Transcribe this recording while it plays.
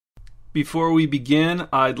Before we begin,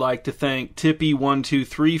 I'd like to thank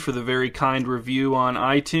Tippy123 for the very kind review on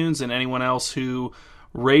iTunes and anyone else who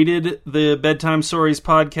rated the Bedtime Stories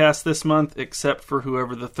podcast this month, except for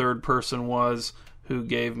whoever the third person was who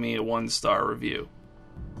gave me a 1-star review.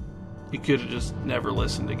 You could have just never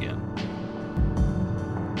listened again.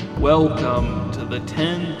 Welcome to the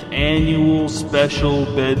 10th annual special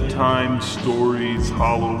Bedtime Stories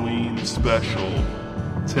Halloween special.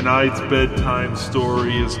 Tonight's bedtime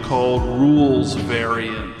story is called Rules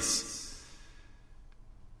Variance.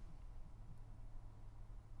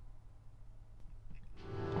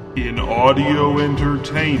 In audio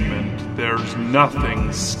entertainment, there's nothing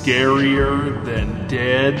scarier than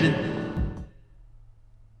dead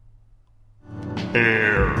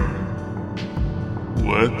air.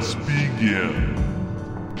 Let's begin.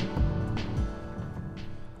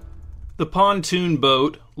 The pontoon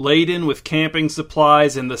boat, laden with camping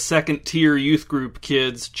supplies and the second-tier youth group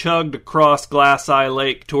kids, chugged across Glass Eye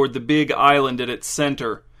Lake toward the big island at its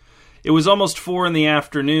center. It was almost 4 in the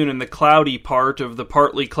afternoon, and the cloudy part of the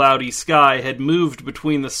partly cloudy sky had moved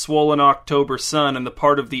between the swollen October sun and the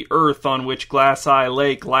part of the earth on which Glass Eye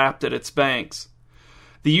Lake lapped at its banks.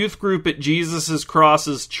 The youth group at Jesus'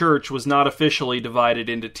 Crosses Church was not officially divided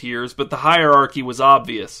into tiers, but the hierarchy was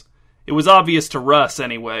obvious. It was obvious to Russ,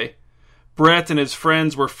 anyway. Brett and his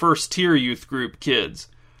friends were first-tier youth group kids.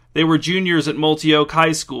 They were juniors at Multi-Oak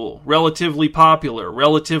High School, relatively popular,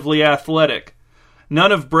 relatively athletic.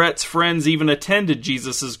 None of Brett's friends even attended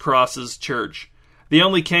Jesus' Crosses Church. They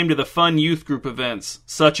only came to the fun youth group events,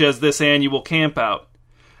 such as this annual campout.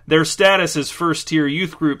 Their status as first-tier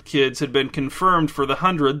youth group kids had been confirmed for the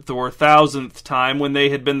 100th or 1,000th time when they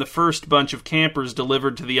had been the first bunch of campers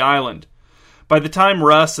delivered to the island. By the time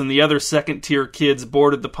Russ and the other second-tier kids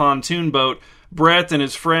boarded the pontoon boat, Brett and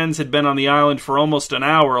his friends had been on the island for almost an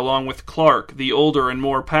hour along with Clark, the older and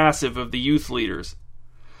more passive of the youth leaders.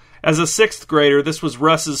 As a 6th grader, this was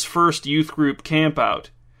Russ's first youth group campout.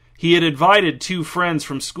 He had invited 2 friends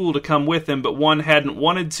from school to come with him, but one hadn't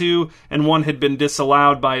wanted to, and one had been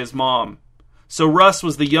disallowed by his mom. So Russ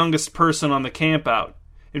was the youngest person on the campout.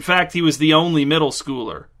 In fact, he was the only middle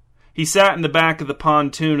schooler. He sat in the back of the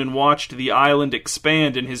pontoon and watched the island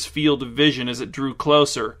expand in his field of vision as it drew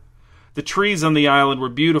closer. The trees on the island were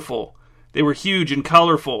beautiful. They were huge and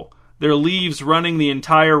colorful, their leaves running the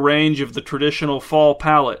entire range of the traditional fall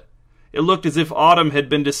palette. It looked as if autumn had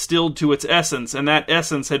been distilled to its essence, and that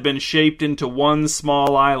essence had been shaped into one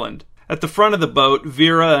small island. At the front of the boat,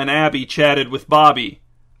 Vera and Abby chatted with Bobby.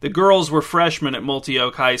 The girls were freshmen at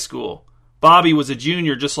Multi-Oak High School. Bobby was a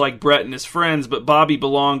junior just like Brett and his friends, but Bobby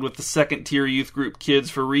belonged with the second-tier youth group kids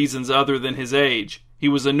for reasons other than his age. He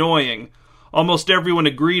was annoying. Almost everyone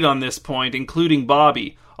agreed on this point, including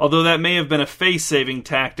Bobby, although that may have been a face-saving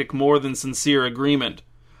tactic more than sincere agreement.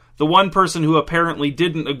 The one person who apparently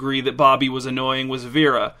didn't agree that Bobby was annoying was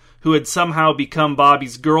Vera, who had somehow become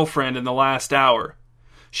Bobby's girlfriend in the last hour.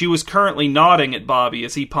 She was currently nodding at Bobby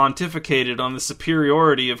as he pontificated on the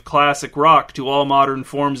superiority of classic rock to all modern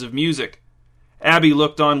forms of music. Abby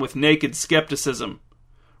looked on with naked skepticism.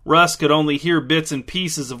 Russ could only hear bits and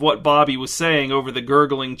pieces of what Bobby was saying over the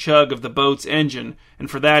gurgling chug of the boat's engine, and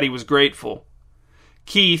for that he was grateful.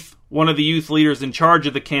 Keith, one of the youth leaders in charge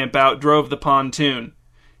of the campout, drove the pontoon.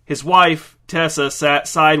 His wife, Tessa, sat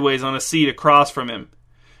sideways on a seat across from him.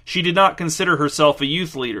 She did not consider herself a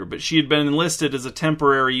youth leader, but she had been enlisted as a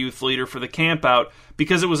temporary youth leader for the campout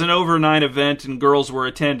because it was an overnight event and girls were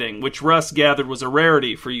attending, which Russ gathered was a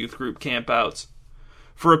rarity for youth group campouts.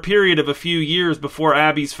 For a period of a few years before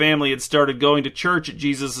Abby's family had started going to church at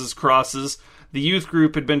Jesus' Crosses, the youth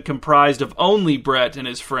group had been comprised of only Brett and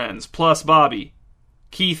his friends, plus Bobby.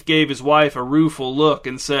 Keith gave his wife a rueful look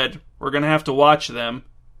and said, "We're going to have to watch them."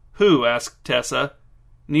 "Who?" asked Tessa.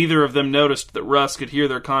 Neither of them noticed that Russ could hear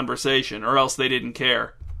their conversation, or else they didn't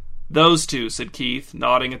care. "Those two," said Keith,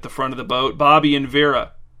 nodding at the front of the boat. "Bobby and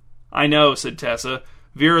Vera." "I know," said Tessa.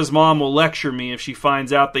 "Vera's mom will lecture me if she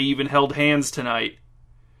finds out they even held hands tonight."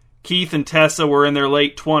 Keith and Tessa were in their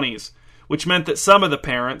late 20s, which meant that some of the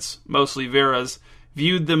parents, mostly Vera's,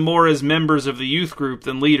 viewed them more as members of the youth group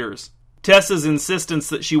than leaders. Tessa's insistence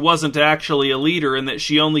that she wasn't actually a leader and that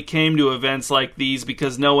she only came to events like these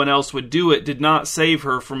because no one else would do it did not save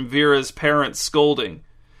her from Vera's parents' scolding.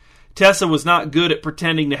 Tessa was not good at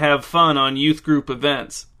pretending to have fun on youth group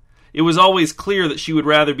events. It was always clear that she would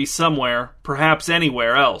rather be somewhere, perhaps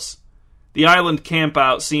anywhere else. The island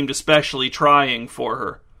campout seemed especially trying for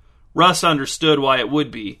her. Russ understood why it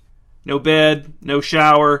would be. No bed, no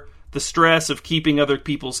shower, the stress of keeping other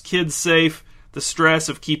people's kids safe, the stress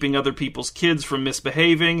of keeping other people's kids from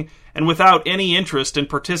misbehaving, and without any interest in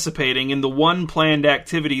participating in the one planned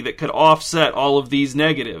activity that could offset all of these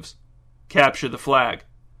negatives: capture the flag.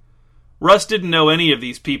 Russ didn't know any of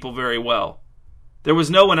these people very well. There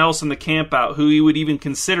was no one else in the campout who he would even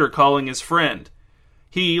consider calling his friend.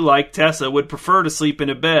 He, like Tessa, would prefer to sleep in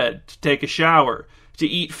a bed, to take a shower, to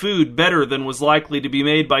eat food better than was likely to be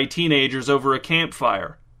made by teenagers over a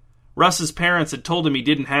campfire. Russ's parents had told him he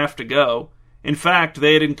didn't have to go. In fact,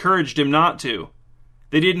 they had encouraged him not to.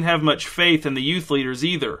 They didn't have much faith in the youth leaders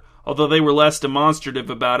either, although they were less demonstrative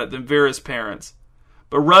about it than Vera's parents.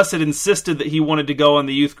 But Russ had insisted that he wanted to go on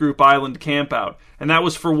the youth group island campout, and that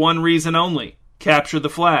was for one reason only: capture the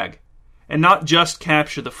flag. And not just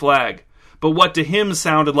capture the flag, but what to him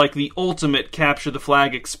sounded like the ultimate capture the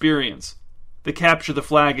flag experience. The capture the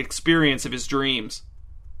flag experience of his dreams.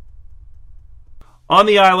 On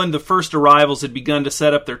the island, the first arrivals had begun to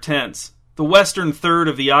set up their tents. The western third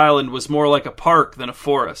of the island was more like a park than a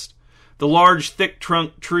forest. The large,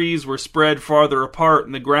 thick-trunked trees were spread farther apart,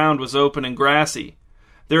 and the ground was open and grassy.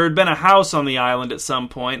 There had been a house on the island at some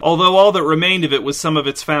point, although all that remained of it was some of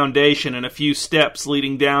its foundation and a few steps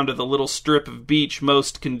leading down to the little strip of beach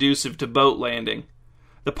most conducive to boat landing.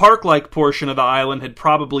 The park-like portion of the island had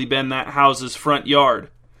probably been that house's front yard.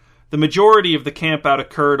 The majority of the campout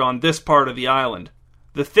occurred on this part of the island.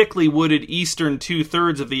 The thickly wooded eastern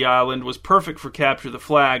two-thirds of the island was perfect for capture the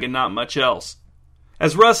flag and not much else.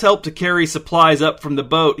 As Russ helped to carry supplies up from the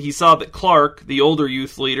boat, he saw that Clark, the older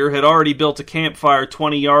youth leader, had already built a campfire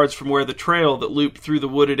 20 yards from where the trail that looped through the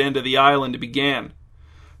wooded end of the island began.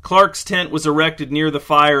 Clark's tent was erected near the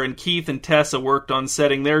fire, and Keith and Tessa worked on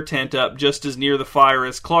setting their tent up just as near the fire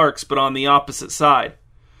as Clark's, but on the opposite side.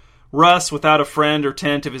 Russ, without a friend or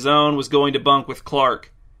tent of his own, was going to bunk with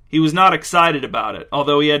Clark. He was not excited about it,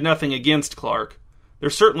 although he had nothing against Clark. There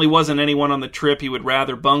certainly wasn't anyone on the trip he would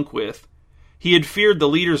rather bunk with. He had feared the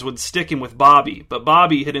leaders would stick him with Bobby, but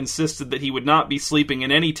Bobby had insisted that he would not be sleeping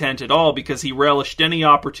in any tent at all because he relished any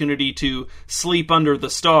opportunity to sleep under the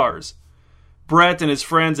stars. Brett and his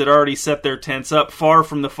friends had already set their tents up far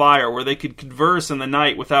from the fire where they could converse in the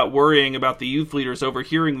night without worrying about the youth leaders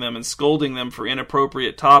overhearing them and scolding them for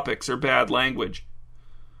inappropriate topics or bad language.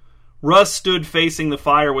 Russ stood facing the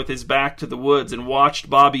fire with his back to the woods and watched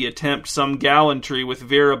Bobby attempt some gallantry with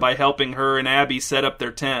Vera by helping her and Abby set up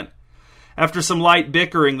their tent. After some light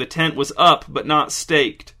bickering, the tent was up but not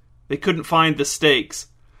staked. They couldn't find the stakes.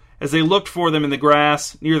 As they looked for them in the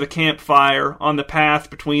grass, near the campfire, on the path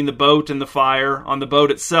between the boat and the fire, on the boat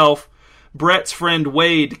itself, Brett's friend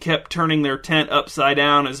Wade kept turning their tent upside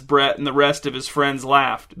down as Brett and the rest of his friends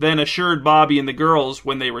laughed, then assured Bobby and the girls,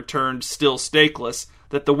 when they returned still stakeless,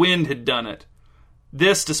 that the wind had done it.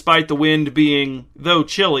 This despite the wind being, though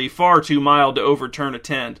chilly, far too mild to overturn a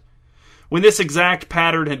tent. When this exact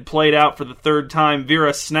pattern had played out for the third time,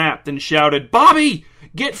 Vera snapped and shouted, "Bobby,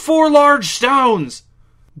 get 4 large stones!"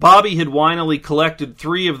 Bobby had whinily collected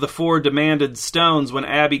 3 of the 4 demanded stones when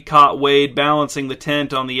Abby caught Wade balancing the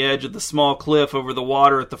tent on the edge of the small cliff over the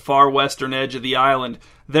water at the far western edge of the island,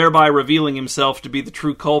 thereby revealing himself to be the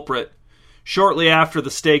true culprit. Shortly after, the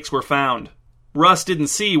stakes were found. Russ didn't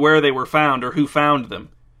see where they were found or who found them.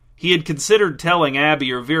 He had considered telling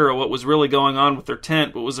Abby or Vera what was really going on with their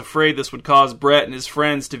tent, but was afraid this would cause Brett and his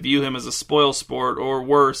friends to view him as a spoilsport, or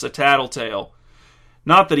worse, a tattletale.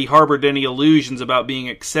 Not that he harbored any illusions about being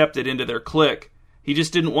accepted into their clique. He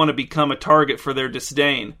just didn't want to become a target for their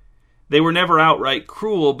disdain. They were never outright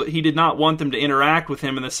cruel, but he did not want them to interact with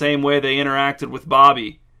him in the same way they interacted with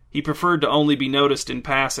Bobby. He preferred to only be noticed in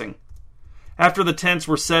passing. After the tents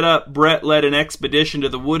were set up, Brett led an expedition to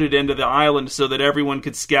the wooded end of the island so that everyone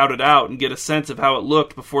could scout it out and get a sense of how it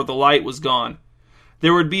looked before the light was gone.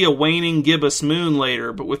 There would be a waning gibbous moon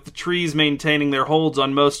later, but with the trees maintaining their holds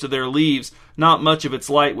on most of their leaves, not much of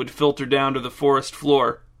its light would filter down to the forest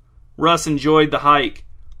floor. Russ enjoyed the hike.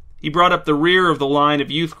 He brought up the rear of the line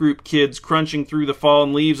of youth group kids crunching through the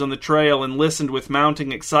fallen leaves on the trail and listened with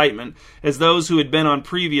mounting excitement as those who had been on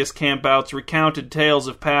previous campouts recounted tales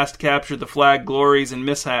of past capture the flag glories and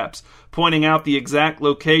mishaps, pointing out the exact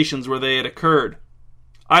locations where they had occurred.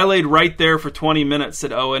 "I laid right there for 20 minutes,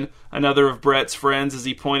 said Owen, another of Brett's friends, as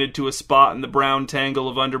he pointed to a spot in the brown tangle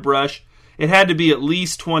of underbrush. "It had to be at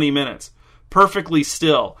least 20 minutes. Perfectly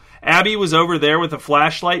still. Abby was over there with a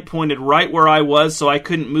flashlight pointed right where I was, so I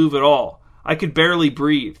couldn't move at all. I could barely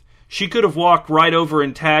breathe. She could have walked right over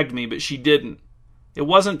and tagged me, but she didn't." "It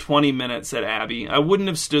wasn't 20 minutes, said Abby. "I wouldn't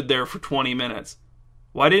have stood there for 20 minutes.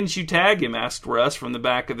 "Why didn't you tag him?" asked Russ from the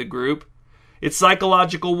back of the group. "It's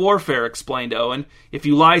psychological warfare," explained Owen. "If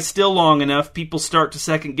you lie still long enough, people start to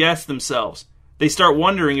second-guess themselves. They start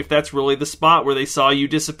wondering if that's really the spot where they saw you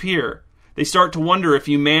disappear. They start to wonder if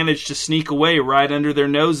you managed to sneak away right under their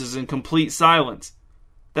noses in complete silence.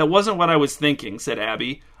 That wasn't what I was thinking, said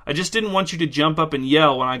Abby. I just didn't want you to jump up and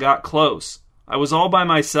yell when I got close. I was all by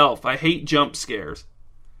myself. I hate jump scares.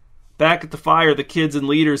 Back at the fire, the kids and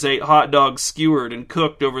leaders ate hot dogs skewered and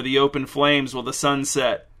cooked over the open flames while the sun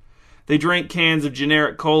set. They drank cans of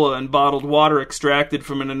generic cola and bottled water extracted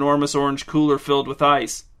from an enormous orange cooler filled with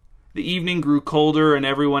ice. The evening grew colder and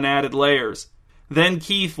everyone added layers. Then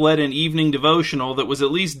Keith led an evening devotional that was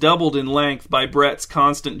at least doubled in length by Brett's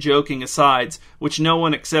constant joking asides, which no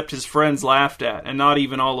one except his friends laughed at, and not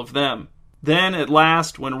even all of them. Then, at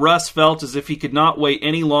last, when Russ felt as if he could not wait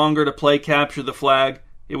any longer to play Capture the Flag,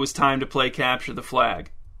 it was time to play Capture the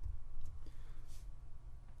Flag.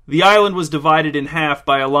 The island was divided in half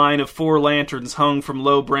by a line of 4 lanterns hung from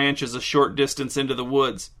low branches a short distance into the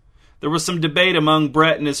woods. There was some debate among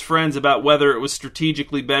Brett and his friends about whether it was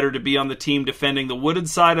strategically better to be on the team defending the wooded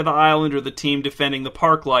side of the island or the team defending the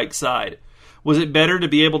park-like side. Was it better to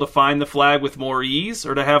be able to find the flag with more ease,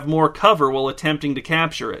 or to have more cover while attempting to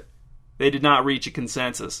capture it? They did not reach a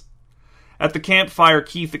consensus. At the campfire,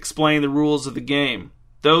 Keith explained the rules of the game.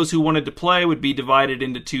 Those who wanted to play would be divided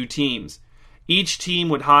into 2 teams. Each team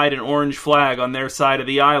would hide an orange flag on their side of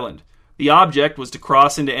the island. The object was to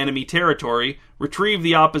cross into enemy territory, retrieve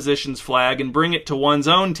the opposition's flag, and bring it to one's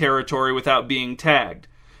own territory without being tagged.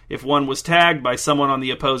 If one was tagged by someone on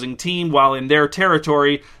the opposing team while in their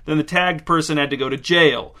territory, then the tagged person had to go to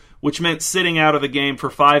jail, which meant sitting out of the game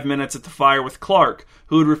for 5 minutes at the fire with Clark,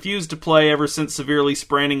 who had refused to play ever since severely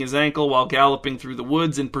spraining his ankle while galloping through the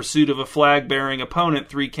woods in pursuit of a flag-bearing opponent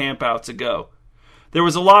 3 campouts ago. There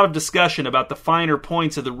was a lot of discussion about the finer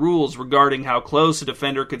points of the rules regarding how close a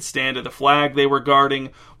defender could stand to the flag they were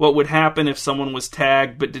guarding, what would happen if someone was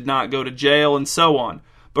tagged but did not go to jail, and so on.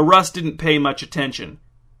 But Russ didn't pay much attention.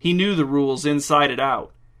 He knew the rules inside and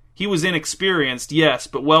out. He was inexperienced, yes,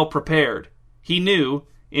 but well prepared. He knew,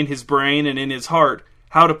 in his brain and in his heart,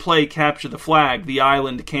 how to play Capture the Flag the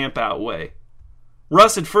island campout way.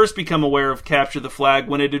 Russ had first become aware of Capture the Flag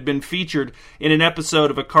when it had been featured in an episode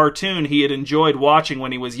of a cartoon he had enjoyed watching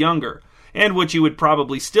when he was younger, and which he would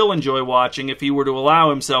probably still enjoy watching if he were to allow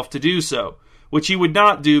himself to do so, which he would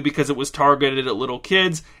not do because it was targeted at little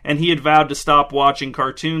kids, and he had vowed to stop watching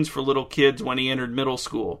cartoons for little kids when he entered middle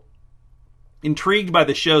school. Intrigued by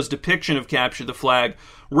the show's depiction of Capture the Flag,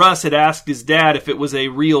 Russ had asked his dad if it was a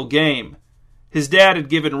real game. His dad had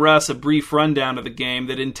given Russ a brief rundown of the game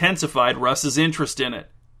that intensified Russ's interest in it.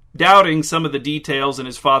 Doubting some of the details in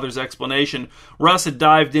his father's explanation, Russ had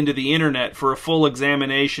dived into the internet for a full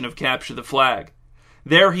examination of Capture the Flag.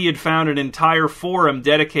 There he had found an entire forum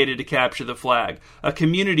dedicated to Capture the Flag, a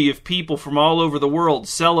community of people from all over the world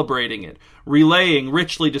celebrating it, relaying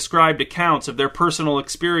richly described accounts of their personal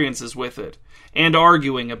experiences with it, and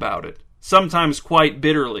arguing about it, sometimes quite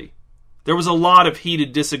bitterly. There was a lot of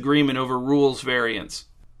heated disagreement over rules variants.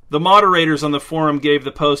 The moderators on the forum gave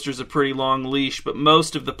the posters a pretty long leash, but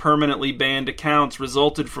most of the permanently banned accounts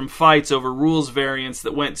resulted from fights over rules variants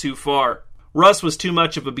that went too far. Russ was too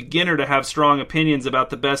much of a beginner to have strong opinions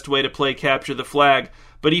about the best way to play Capture the Flag,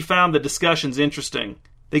 but he found the discussions interesting.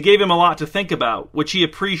 They gave him a lot to think about, which he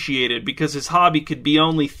appreciated because his hobby could be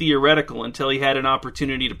only theoretical until he had an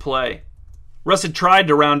opportunity to play. Russ had tried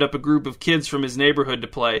to round up a group of kids from his neighborhood to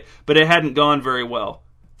play, but it hadn't gone very well.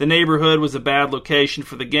 The neighborhood was a bad location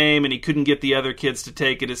for the game, and he couldn't get the other kids to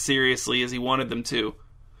take it as seriously as he wanted them to.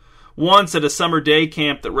 Once at a summer day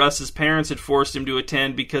camp that Russ's parents had forced him to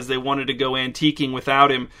attend because they wanted to go antiquing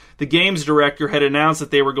without him, the games director had announced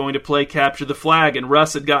that they were going to play Capture the Flag, and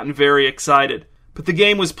Russ had gotten very excited. But the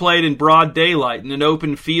game was played in broad daylight in an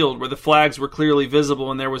open field where the flags were clearly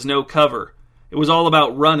visible and there was no cover. It was all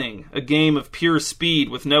about running, a game of pure speed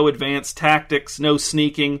with no advanced tactics, no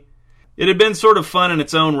sneaking. It had been sort of fun in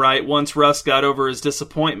its own right once Russ got over his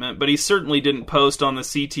disappointment, but he certainly didn't post on the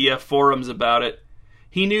CTF forums about it.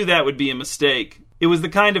 He knew that would be a mistake. It was the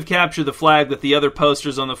kind of Capture the Flag that the other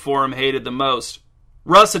posters on the forum hated the most.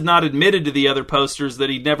 Russ had not admitted to the other posters that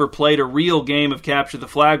he'd never played a real game of Capture the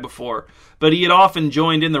Flag before, but he had often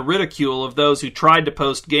joined in the ridicule of those who tried to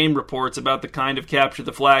post game reports about the kind of Capture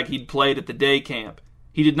the Flag he'd played at the day camp.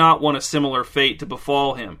 He did not want a similar fate to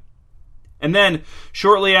befall him. And then,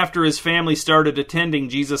 shortly after his family started attending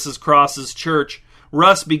Jesus' Cross's church,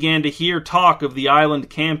 Russ began to hear talk of the island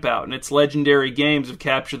campout and its legendary games of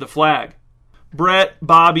Capture the Flag. Brett,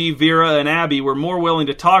 Bobby, Vera, and Abby were more willing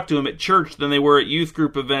to talk to him at church than they were at youth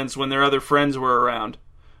group events when their other friends were around.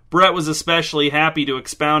 Brett was especially happy to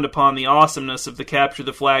expound upon the awesomeness of the Capture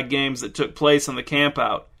the Flag games that took place on the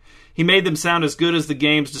campout. He made them sound as good as the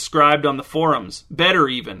games described on the forums. Better,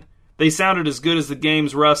 even. They sounded as good as the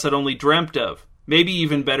games Russ had only dreamt of. Maybe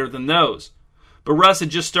even better than those. But Russ had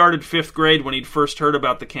just started 5th grade when he'd first heard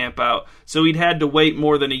about the campout, so he'd had to wait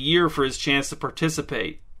more than a year for his chance to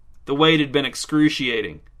participate. The wait had been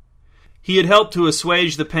excruciating. He had helped to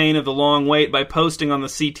assuage the pain of the long wait by posting on the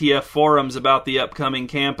CTF forums about the upcoming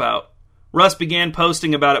campout. Russ began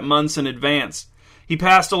posting about it months in advance. He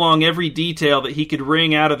passed along every detail that he could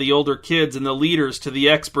wring out of the older kids and the leaders to the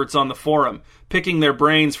experts on the forum, picking their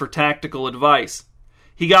brains for tactical advice.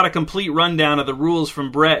 He got a complete rundown of the rules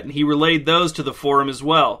from Brett, and he relayed those to the forum as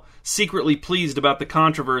well, secretly pleased about the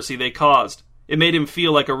controversy they caused. It made him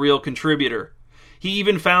feel like a real contributor. He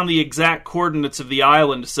even found the exact coordinates of the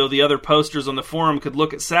island so the other posters on the forum could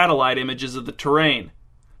look at satellite images of the terrain.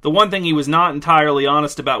 The one thing he was not entirely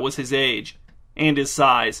honest about was his age, and his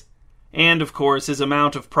size, and, of course, his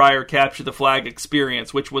amount of prior Capture the Flag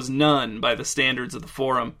experience, which was none by the standards of the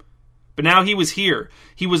forum. But now he was here.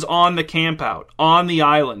 He was on the campout, on the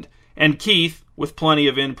island, and Keith, with plenty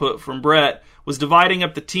of input from Brett, was dividing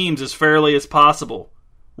up the teams as fairly as possible.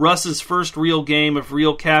 Russ's first real game of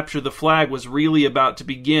real Capture the Flag was really about to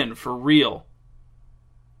begin, for real.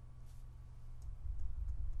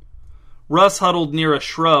 Russ huddled near a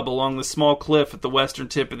shrub along the small cliff at the western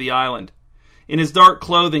tip of the island. In his dark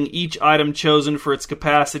clothing, each item chosen for its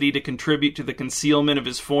capacity to contribute to the concealment of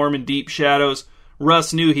his form in deep shadows,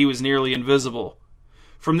 Russ knew he was nearly invisible.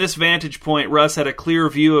 From this vantage point, Russ had a clear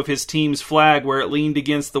view of his team's flag where it leaned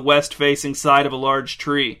against the west-facing side of a large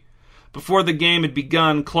tree. Before the game had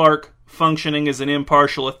begun, Clark, functioning as an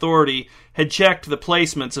impartial authority, had checked the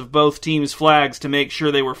placements of both teams' flags to make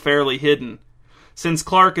sure they were fairly hidden. Since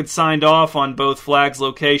Clark had signed off on both flags'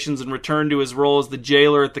 locations and returned to his role as the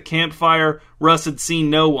jailer at the campfire, Russ had seen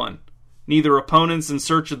no one. Neither opponents in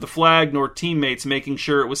search of the flag nor teammates making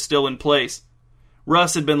sure it was still in place.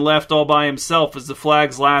 Russ had been left all by himself as the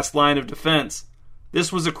flag's last line of defense.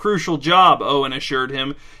 This was a crucial job, Owen assured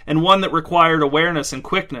him, and one that required awareness and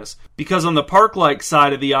quickness, because on the park-like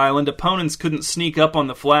side of the island, opponents couldn't sneak up on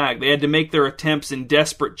the flag. They had to make their attempts in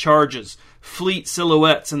desperate charges, fleet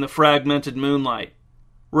silhouettes in the fragmented moonlight.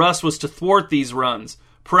 Russ was to thwart these runs,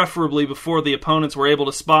 preferably before the opponents were able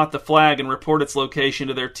to spot the flag and report its location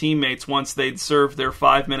to their teammates once they'd served their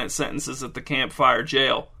 5-minute sentences at the campfire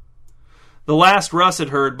jail. The last Russ had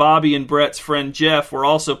heard, Bobby and Brett's friend Jeff were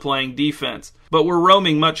also playing defense, but were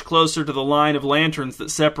roaming much closer to the line of lanterns that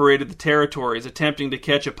separated the territories, attempting to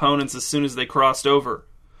catch opponents as soon as they crossed over.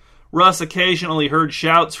 Russ occasionally heard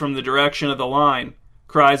shouts from the direction of the line,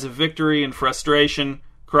 cries of victory and frustration,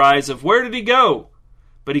 cries of "Where did he go?"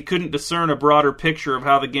 But he couldn't discern a broader picture of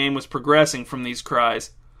how the game was progressing from these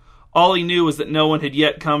cries. All he knew was that no one had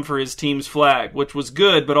yet come for his team's flag, which was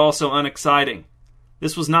good but also unexciting.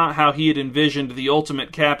 This was not how he had envisioned the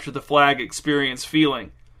ultimate Capture the Flag experience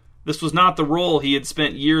feeling. This was not the role he had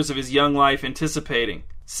spent years of his young life anticipating.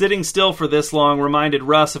 Sitting still for this long reminded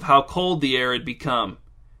Russ of how cold the air had become.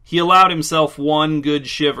 He allowed himself one good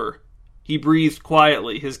shiver. He breathed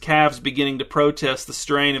quietly, his calves beginning to protest the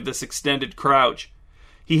strain of this extended crouch.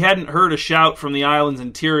 He hadn't heard a shout from the island's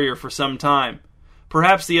interior for some time.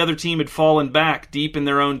 Perhaps the other team had fallen back deep in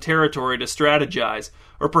their own territory to strategize,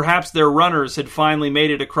 or perhaps their runners had finally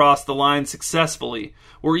made it across the line successfully,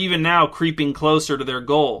 or even now creeping closer to their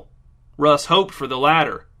goal. Russ hoped for the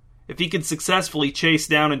latter. If he could successfully chase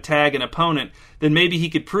down and tag an opponent, then maybe he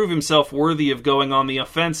could prove himself worthy of going on the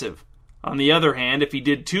offensive. On the other hand, if he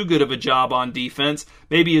did too good of a job on defense,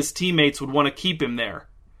 maybe his teammates would want to keep him there.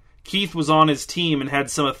 Keith was on his team and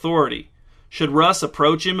had some authority. Should Russ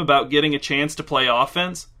approach him about getting a chance to play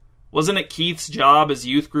offense? Wasn't it Keith's job as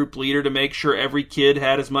youth group leader to make sure every kid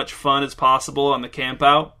had as much fun as possible on the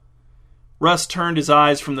campout? Russ turned his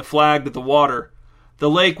eyes from the flag to the water. The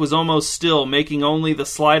lake was almost still, making only the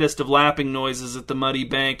slightest of lapping noises at the muddy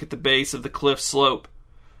bank at the base of the cliff slope.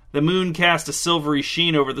 The moon cast a silvery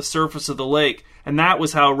sheen over the surface of the lake, and that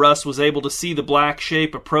was how Russ was able to see the black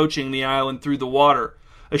shape approaching the island through the water,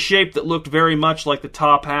 a shape that looked very much like the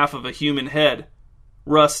top half of a human head.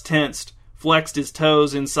 Russ tensed, flexed his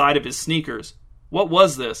toes inside of his sneakers. What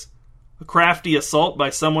was this? A crafty assault by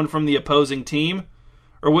someone from the opposing team?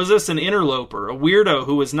 Or was this an interloper, a weirdo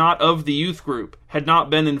who was not of the youth group, had not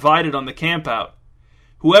been invited on the campout?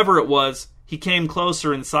 Whoever it was, he came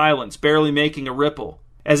closer in silence, barely making a ripple.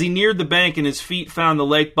 As he neared the bank and his feet found the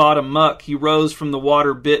lake bottom muck, he rose from the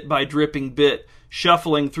water bit by dripping bit,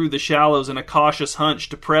 shuffling through the shallows in a cautious hunch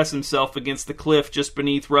to press himself against the cliff just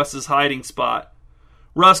beneath Russ's hiding spot.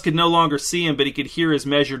 Russ could no longer see him, but he could hear his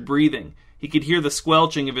measured breathing. He could hear the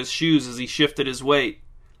squelching of his shoes as he shifted his weight.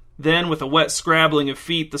 Then, with a wet scrabbling of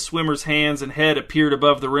feet, the swimmer's hands and head appeared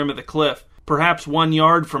above the rim of the cliff, perhaps 1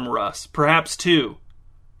 yard from Russ, perhaps 2.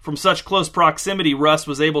 From such close proximity, Russ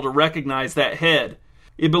was able to recognize that head.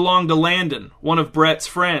 It belonged to Landon, one of Brett's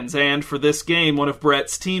friends, and, for this game, one of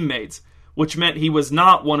Brett's teammates, which meant he was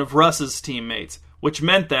not one of Russ's teammates, which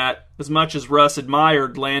meant that, as much as Russ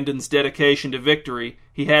admired Landon's dedication to victory,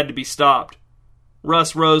 he had to be stopped.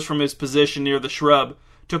 Russ rose from his position near the shrub,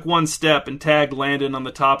 took 1 step, and tagged Landon on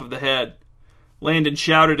the top of the head. Landon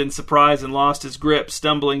shouted in surprise and lost his grip,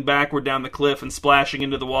 stumbling backward down the cliff and splashing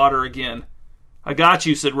into the water again. "I got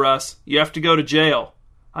you," said Russ. "You have to go to jail."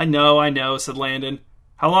 I know, said Landon.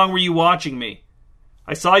 "How long were you watching me?"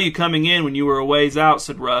 "I saw you coming in when you were a ways out,"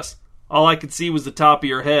 said Russ. "All I could see was the top of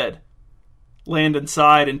your head." Landon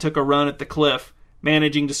sighed and took a run at the cliff,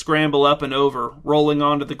 managing to scramble up and over, rolling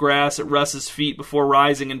onto the grass at Russ's feet before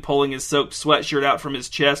rising and pulling his soaked sweatshirt out from his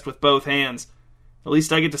chest with both hands. "At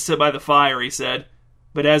least I get to sit by the fire," he said.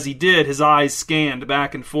 But as he did, his eyes scanned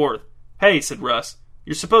back and forth. "Hey," said Russ,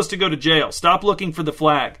 "you're supposed to go to jail. Stop looking for the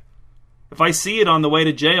flag." "If I see it on the way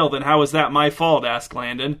to jail, then how is that my fault?" asked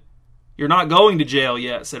Landon. "You're not going to jail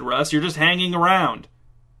yet," said Russ. "You're just hanging around."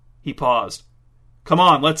 He paused. "Come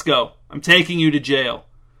on, let's go. I'm taking you to jail."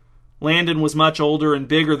 Landon was much older and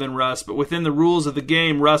bigger than Russ, but within the rules of the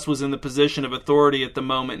game, Russ was in the position of authority at the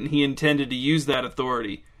moment, and he intended to use that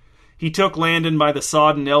authority. He took Landon by the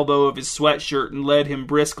sodden elbow of his sweatshirt and led him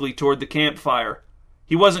briskly toward the campfire.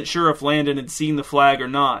 He wasn't sure if Landon had seen the flag or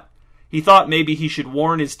not. He thought maybe he should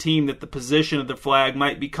warn his team that the position of the flag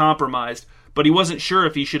might be compromised, but he wasn't sure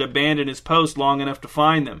if he should abandon his post long enough to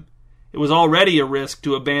find them. It was already a risk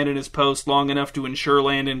to abandon his post long enough to ensure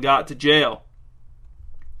Landon got to jail.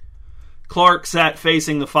 Clark sat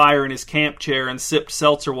facing the fire in his camp chair and sipped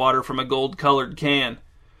seltzer water from a gold-colored can.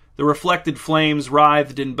 The reflected flames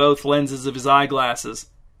writhed in both lenses of his eyeglasses.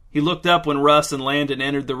 He looked up when Russ and Landon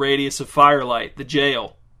entered the radius of firelight, the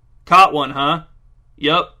jail. "Caught one, huh?"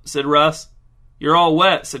 "Yup," said Russ. "You're all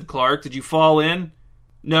wet," said Clark. "Did you fall in?"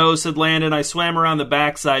 "No," said Landon. "I swam around the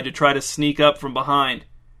backside to try to sneak up from behind."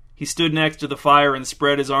 He stood next to the fire and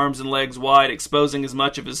spread his arms and legs wide, exposing as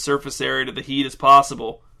much of his surface area to the heat as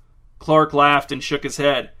possible. Clark laughed and shook his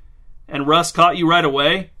head. "And Russ caught you right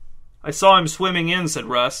away?" "I saw him swimming in," said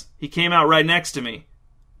Russ. "He came out right next to me."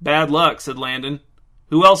 "Bad luck," said Landon.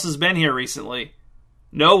 "Who else has been here recently?"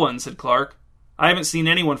 "No one," said Clark. "I haven't seen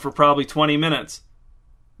anyone for probably 20 minutes.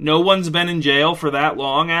 "No one's been in jail for that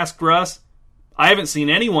long?" asked Russ. "I haven't seen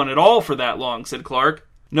anyone at all for that long," said Clark.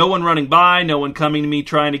 "No one running by, no one coming to me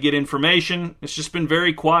trying to get information. It's just been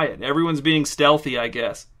very quiet. Everyone's being stealthy, I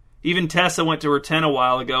guess. Even Tessa went to her tent a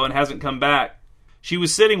while ago and hasn't come back. She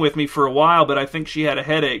was sitting with me for a while, but I think she had a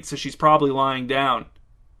headache, so she's probably lying down."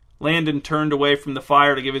 Landon turned away from the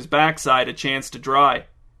fire to give his backside a chance to dry.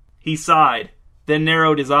 He sighed, then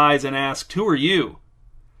narrowed his eyes and asked, "Who are you?"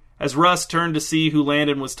 As Russ turned to see who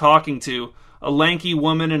Landon was talking to, a lanky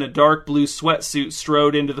woman in a dark blue sweatsuit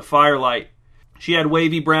strode into the firelight. She had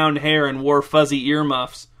wavy brown hair and wore fuzzy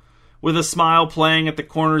earmuffs. With a smile playing at the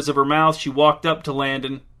corners of her mouth, she walked up to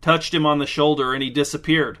Landon, touched him on the shoulder, and he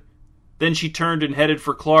disappeared. Then she turned and headed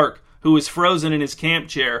for Clark, who was frozen in his camp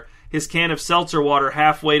chair, his can of seltzer water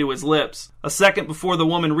halfway to his lips. A second before the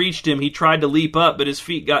woman reached him, he tried to leap up, but his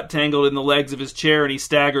feet got tangled in the legs of his chair and he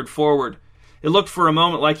staggered forward. It looked for a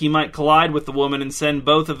moment like he might collide with the woman and send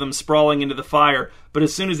both of them sprawling into the fire, but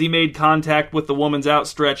as soon as he made contact with the woman's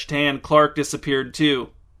outstretched hand, Clark disappeared too.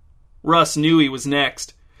 Russ knew he was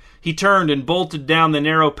next. He turned and bolted down the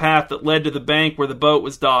narrow path that led to the bank where the boat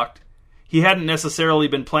was docked. He hadn't necessarily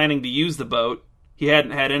been planning to use the boat. He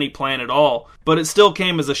hadn't had any plan at all, but it still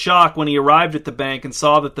came as a shock when he arrived at the bank and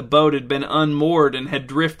saw that the boat had been unmoored and had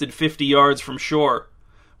drifted 50 yards from shore.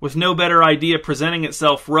 With no better idea presenting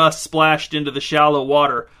itself, Russ splashed into the shallow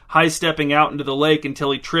water, high-stepping out into the lake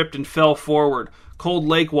until he tripped and fell forward, cold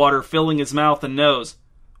lake water filling his mouth and nose.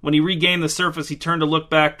 When he regained the surface, he turned to look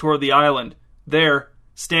back toward the island. There,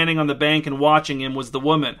 standing on the bank and watching him, was the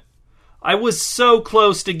woman. "I was so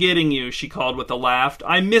close to getting you," she called with a laugh.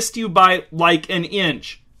 "I missed you by, like, an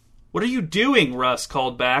inch." "What are you doing?" Russ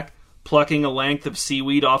called back, plucking a length of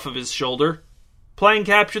seaweed off of his shoulder. "Playing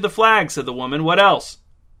capture the flag," said the woman. "What else?"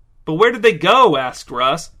 "But where did they go?" asked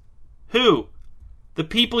Russ. "Who?" "The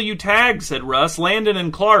people you tagged," said Russ. "Landon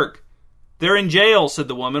and Clark." "They're in jail," said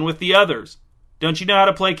the woman, "with the others. Don't you know how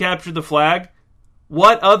to play capture the flag?"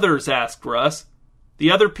 "What others?" asked Russ.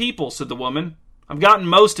 "The other people," said the woman. "I've gotten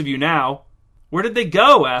most of you now." "Where did they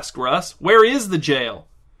go?" asked Russ. "Where is the jail?"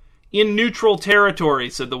 "In neutral territory,"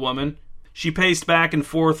 said the woman. She paced back and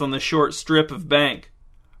forth on the short strip of bank.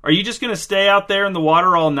 "Are you just going to stay out there in the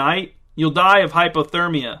water all night?" You'll die of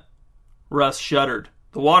hypothermia." Russ shuddered.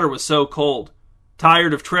 The water was so cold.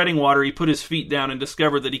 Tired of treading water, he put his feet down and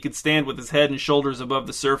discovered that he could stand with his head and shoulders above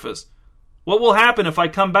the surface. "What will happen if I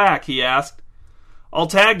come back?" he asked. "I'll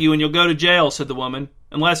tag you and you'll go to jail," said the woman,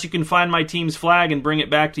 "unless you can find my team's flag and bring it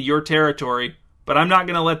back to your territory. But I'm not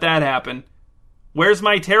going to let that happen." "Where's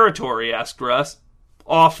my territory?" asked Russ.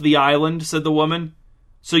 "Off the island," said the woman.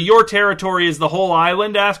 "So your territory is the whole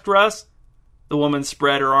island?" asked Russ. The woman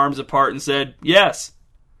spread her arms apart and said, "Yes."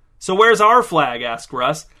 "So where's our flag?" asked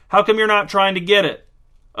Russ. "How come you're not trying to get it?"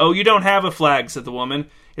 "Oh, you don't have a flag," said the woman.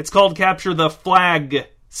 "It's called Capture the Flag.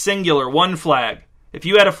 Singular, one flag. If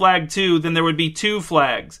you had a flag too, then there would be two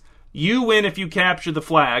flags. You win if you capture the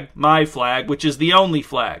flag, my flag, which is the only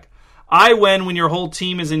flag. I win when your whole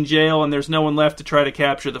team is in jail and there's no one left to try to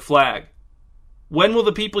capture the flag." "When will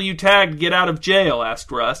the people you tagged get out of jail?"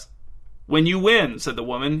 asked Russ. "When you win," said the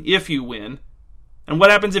woman, "if you win." "And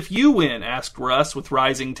what happens if you win?" asked Russ with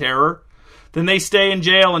rising terror. "Then they stay in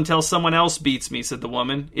jail until someone else beats me," said the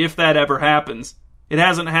woman, "if that ever happens. It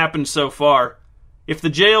hasn't happened so far. If the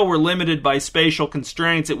jail were limited by spatial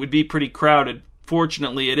constraints, it would be pretty crowded.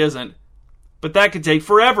 Fortunately, it isn't." "But that could take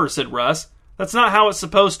forever," said Russ. "That's not how it's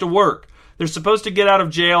supposed to work. They're supposed to get out of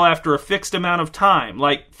jail after a fixed amount of time,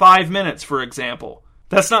 like 5 minutes, for example."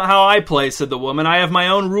 "That's not how I play," said the woman. "I have my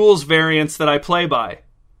own rules variants that I play by."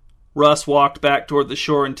 Russ walked back toward the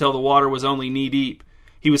shore until the water was only knee-deep.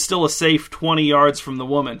 He was still a safe 20 yards from the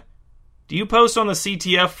woman. "Do you post on the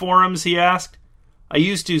CTF forums?" he asked. "I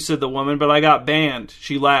used to," said the woman, "but I got banned."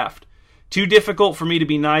 She laughed. "Too difficult for me to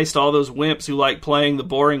be nice to all those wimps who like playing the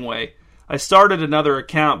boring way. I started another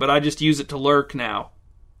account, but I just use it to lurk now."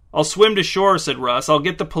 "I'll swim to shore," said Russ. "I'll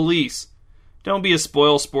get the police." "Don't be a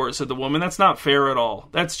spoilsport," said the woman. "That's not fair at all.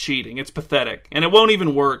 That's cheating. It's pathetic. And it won't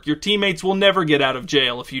even work. Your teammates will never get out of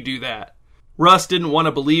jail if you do that." Russ didn't want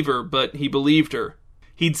to believe her, but he believed her.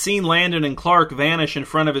 He'd seen Landon and Clark vanish in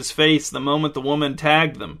front of his face the moment the woman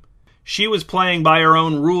tagged them. She was playing by her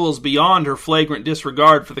own rules beyond her flagrant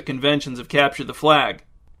disregard for the conventions of Capture the Flag.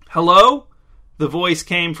 "Hello?" The voice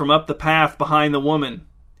came from up the path behind the woman.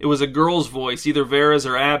 It was a girl's voice, either Vera's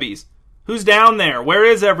or Abby's. "Who's down there? Where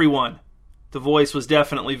is everyone?" The voice was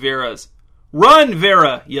definitely Vera's. "Run,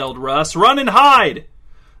 Vera!" yelled Russ. "Run and hide!"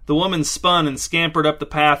 The woman spun and scampered up the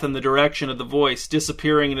path in the direction of the voice,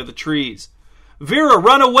 disappearing into the trees. "Vera,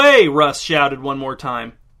 run away!" Russ shouted one more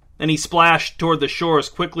time. Then he splashed toward the shore as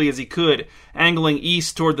quickly as he could, angling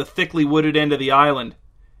east toward the thickly wooded end of the island.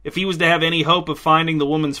 If he was to have any hope of finding the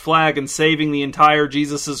woman's flag and saving the entire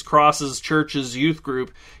Jesus' Crosses Church's youth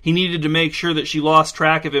group, he needed to make sure that she lost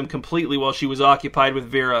track of him completely while she was occupied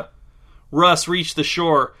with Vera. Russ reached the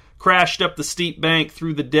shore, crashed up the steep bank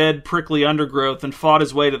through the dead, prickly undergrowth, and fought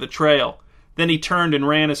his way to the trail. Then he turned and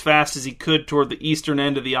ran as fast as he could toward the eastern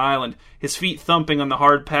end of the island, his feet thumping on the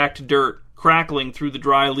hard-packed dirt, crackling through the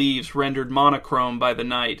dry leaves rendered monochrome by the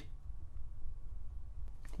night.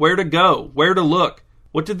 Where to go? Where to look?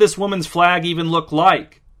 What did this woman's flag even look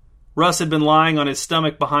like? Russ had been lying on his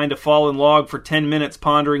stomach behind a fallen log for 10 minutes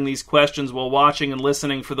pondering these questions while watching and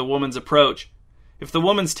listening for the woman's approach. If the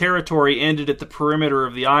woman's territory ended at the perimeter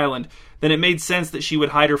of the island, then it made sense that she would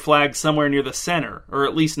hide her flag somewhere near the center, or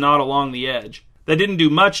at least not along the edge. That didn't do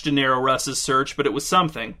much to narrow Russ's search, but it was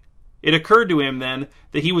something. It occurred to him, then,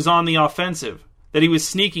 that he was on the offensive, that he was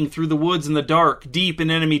sneaking through the woods in the dark, deep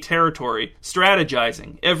in enemy territory,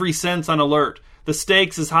 strategizing, every sense on alert, the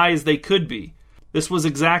stakes as high as they could be. This was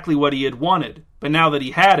exactly what he had wanted, but now that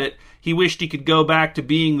he had it, he wished he could go back to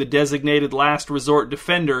being the designated last resort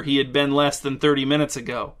defender he had been less than 30 minutes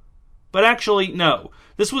ago. But actually, no,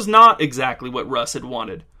 this was not exactly what Russ had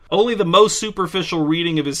wanted. Only the most superficial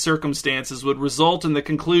reading of his circumstances would result in the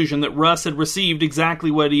conclusion that Russ had received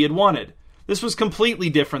exactly what he had wanted. This was completely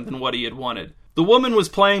different than what he had wanted. The woman was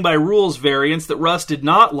playing by rules variants that Russ did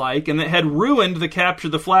not like and that had ruined the Capture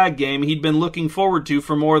the Flag game he'd been looking forward to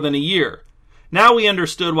for more than a year. Now he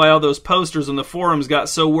understood why all those posters on the forums got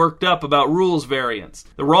so worked up about rules variants.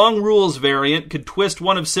 The wrong rules variant could twist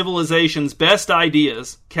one of civilization's best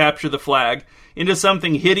ideas, Capture the Flag, into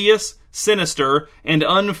something hideous, sinister, and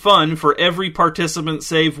unfun for every participant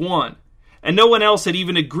save one. And no one else had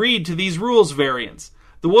even agreed to these rules variants.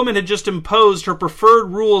 The woman had just imposed her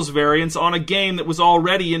preferred rules variants on a game that was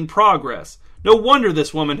already in progress. No wonder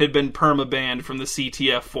this woman had been perma-banned from the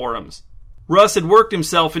CTF forums. Russ had worked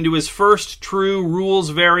himself into his first true rules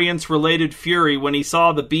variants-related fury when he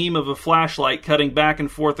saw the beam of a flashlight cutting back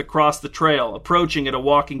and forth across the trail, approaching at a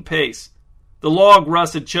walking pace. The log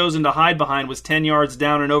Russ had chosen to hide behind was 10 yards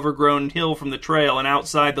down an overgrown hill from the trail and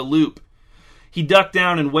outside the loop. He ducked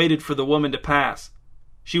down and waited for the woman to pass.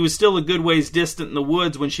 She was still a good ways distant in the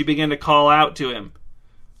woods when she began to call out to him.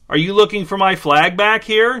 "Are you looking for my flag back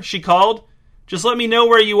here?" she called. "Just let me know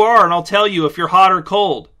where you are and I'll tell you if you're hot or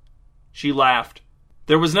cold." She laughed.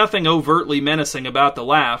 There was nothing overtly menacing about the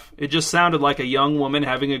laugh. It just sounded like a young woman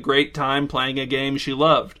having a great time playing a game she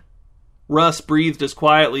loved. Russ breathed as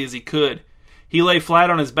quietly as he could. He lay flat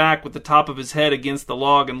on his back with the top of his head against the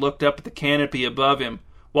log and looked up at the canopy above him,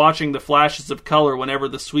 watching the flashes of color whenever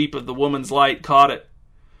the sweep of the woman's light caught it.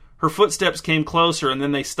 Her footsteps came closer and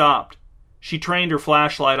then they stopped. She trained her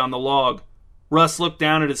flashlight on the log. Russ looked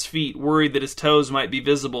down at his feet, worried that his toes might be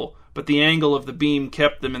visible, but the angle of the beam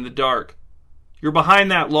kept them in the dark. "You're behind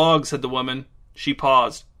that log," said the woman. She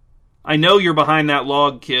paused. "I know you're behind that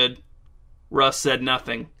log, kid." Russ said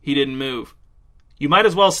nothing. He didn't move. "You might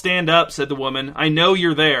as well stand up," said the woman. "I know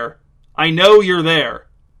you're there. I know you're there."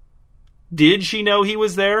 Did she know he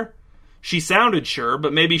was there? She sounded sure,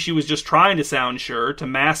 but maybe she was just trying to sound sure to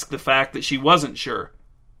mask the fact that she wasn't sure.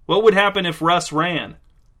 What would happen if Russ ran?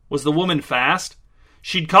 Was the woman fast?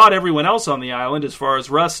 She'd caught everyone else on the island as far as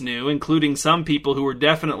Russ knew, including some people who were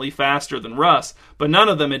definitely faster than Russ, but none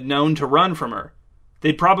of them had known to run from her.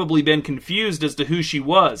 They'd probably been confused as to who she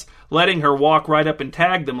was, letting her walk right up and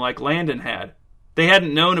tag them like Landon had. They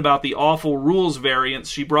hadn't known about the awful rules variants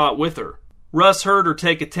she brought with her. Russ heard her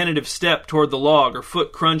take a tentative step toward the log, her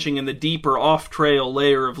foot crunching in the deeper off-trail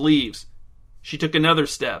layer of leaves. She took another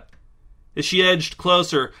step. As she edged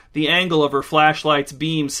closer, the angle of her flashlight's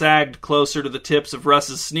beam sagged closer to the tips of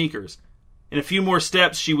Russ's sneakers. In a few more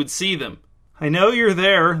steps, she would see them. "I know you're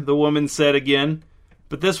there," the woman said again.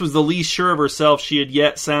 But this was the least sure of herself she had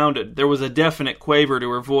yet sounded. There was a definite quaver to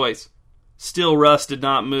her voice. Still Russ did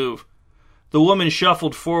not move. The woman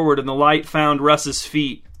shuffled forward and the light found Russ's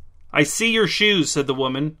feet. "I see your shoes," said the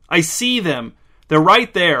woman. "I see them. They're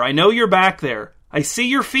right there. I know you're back there. I see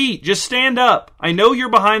your feet. Just stand up. I know you're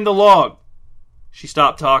behind the log." She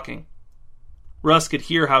stopped talking. Russ could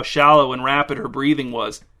hear how shallow and rapid her breathing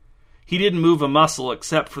was. He didn't move a muscle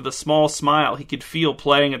except for the small smile he could feel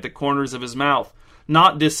playing at the corners of his mouth,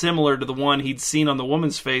 not dissimilar to the one he'd seen on the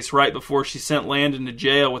woman's face right before she sent Landon to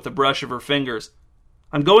jail with the brush of her fingers.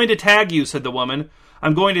 "I'm going to tag you," said the woman.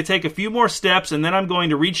 "I'm going to take a few more steps and then I'm going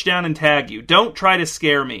to reach down and tag you. Don't try to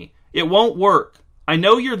scare me. It won't work. I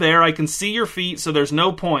know you're there. I can see your feet, so there's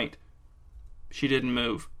no point." She didn't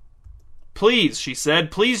move. "Please," she said,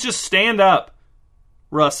 "please just stand up."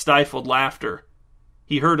 Russ stifled laughter.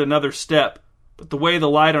 He heard another step, but the way the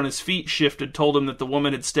light on his feet shifted told him that the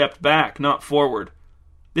woman had stepped back, not forward.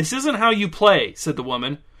 "This isn't how you play," said the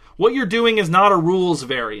woman. "What you're doing is not a rules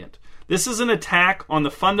variant. This is an attack on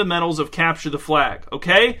the fundamentals of capture the flag,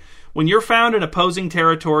 okay? When you're found in opposing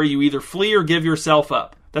territory, you either flee or give yourself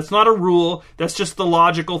up. That's not a rule, that's just the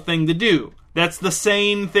logical thing to do. That's the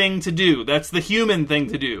sane thing to do. That's the human thing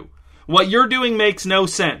to do. What you're doing makes no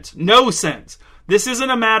sense. No sense. This isn't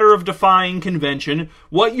a matter of defying convention.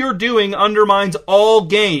 What you're doing undermines all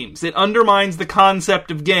games. It undermines the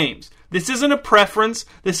concept of games. This isn't a preference.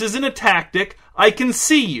 This isn't a tactic. I can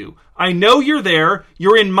see you. I know you're there.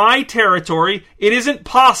 You're in my territory. It isn't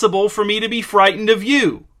possible for me to be frightened of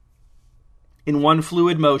you." In one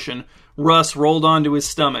fluid motion, Russ rolled onto his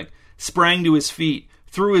stomach, sprang to his feet,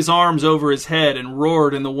 threw his arms over his head, and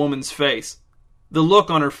roared in the woman's face. The look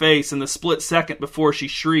on her face in the split second before she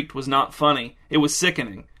shrieked was not funny. It was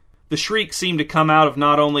sickening. The shriek seemed to come out of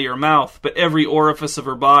not only her mouth, but every orifice of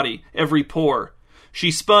her body, every pore.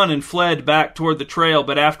 She spun and fled back toward the trail,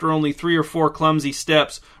 but after only 3 or 4 clumsy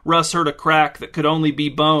steps, Russ heard a crack that could only be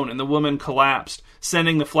bone, and the woman collapsed,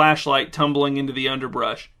 sending the flashlight tumbling into the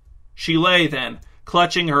underbrush. She lay then,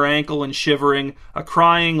 clutching her ankle and shivering, a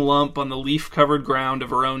crying lump on the leaf-covered ground of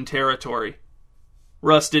her own territory.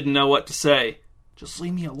 Russ didn't know what to say. "Just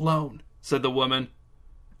leave me alone," said the woman.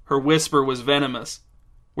 Her whisper was venomous.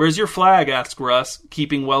 "Where's your flag?" asked Russ,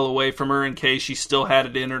 keeping well away from her in case she still had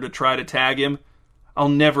it in her to try to tag him. "I'll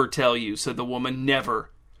never tell you," said the woman.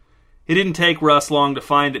 "Never." It didn't take Russ long to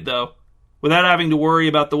find it, though. Without having to worry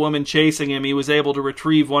about the woman chasing him, he was able to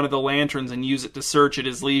retrieve one of the lanterns and use it to search at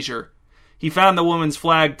his leisure. He found the woman's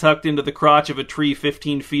flag tucked into the crotch of a tree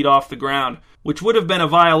 15 feet off the ground, which would have been a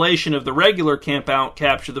violation of the regular camp-out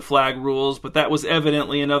capture the flag rules, but that was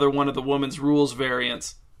evidently another one of the woman's rules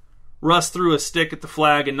variants. Russ threw a stick at the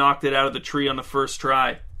flag and knocked it out of the tree on the first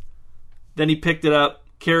try. Then he picked it up,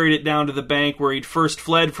 carried it down to the bank where he'd first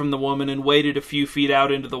fled from the woman and waded a few feet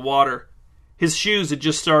out into the water. His shoes had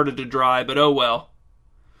just started to dry, but oh well.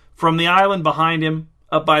 From the island behind him,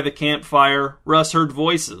 up by the campfire, Russ heard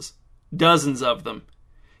voices. Dozens of them.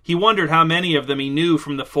 He wondered how many of them he knew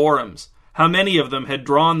from the forums, how many of them had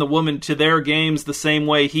drawn the woman to their games the same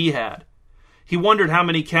way he had. He wondered how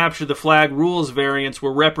many Capture the Flag rules variants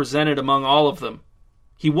were represented among all of them.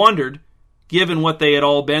 He wondered, given what they had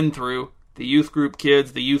all been through, the youth group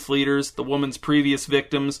kids, the youth leaders, the woman's previous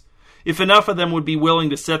victims, if enough of them would be willing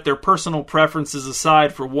to set their personal preferences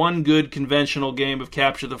aside for one good conventional game of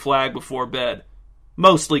Capture the Flag before bed.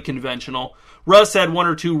 Mostly conventional. Russ had one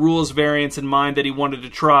or two rules variants in mind that he wanted to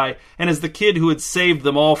try, and as the kid who had saved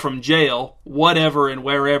them all from jail, whatever and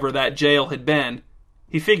wherever that jail had been,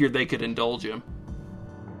 he figured they could indulge him.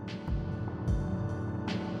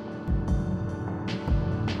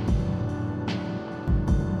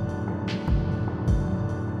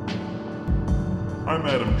 I'm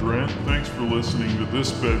Adam Drent. Thanks for listening to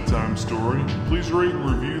this bedtime story. Please rate and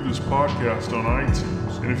review this podcast on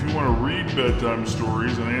iTunes. And if you want to read bedtime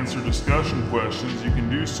stories and answer discussion questions, you can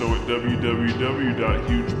do so at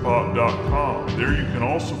www.hugepop.com. There you can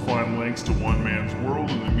also find links to One Man's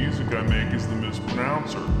World and the music I make as the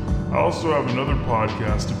Mispronouncer. I also have another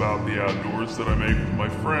podcast about the outdoors that I make with my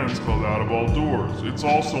friends called Out of All Doors. It's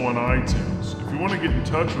also on iTunes. If you want to get in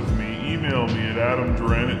touch with me, email me at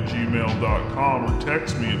adamdren@gmail.com or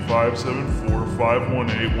text me at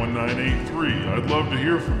 574-518-1983. I'd love to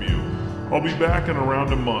hear from you. I'll be back in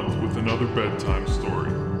around a month with another bedtime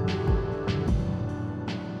story.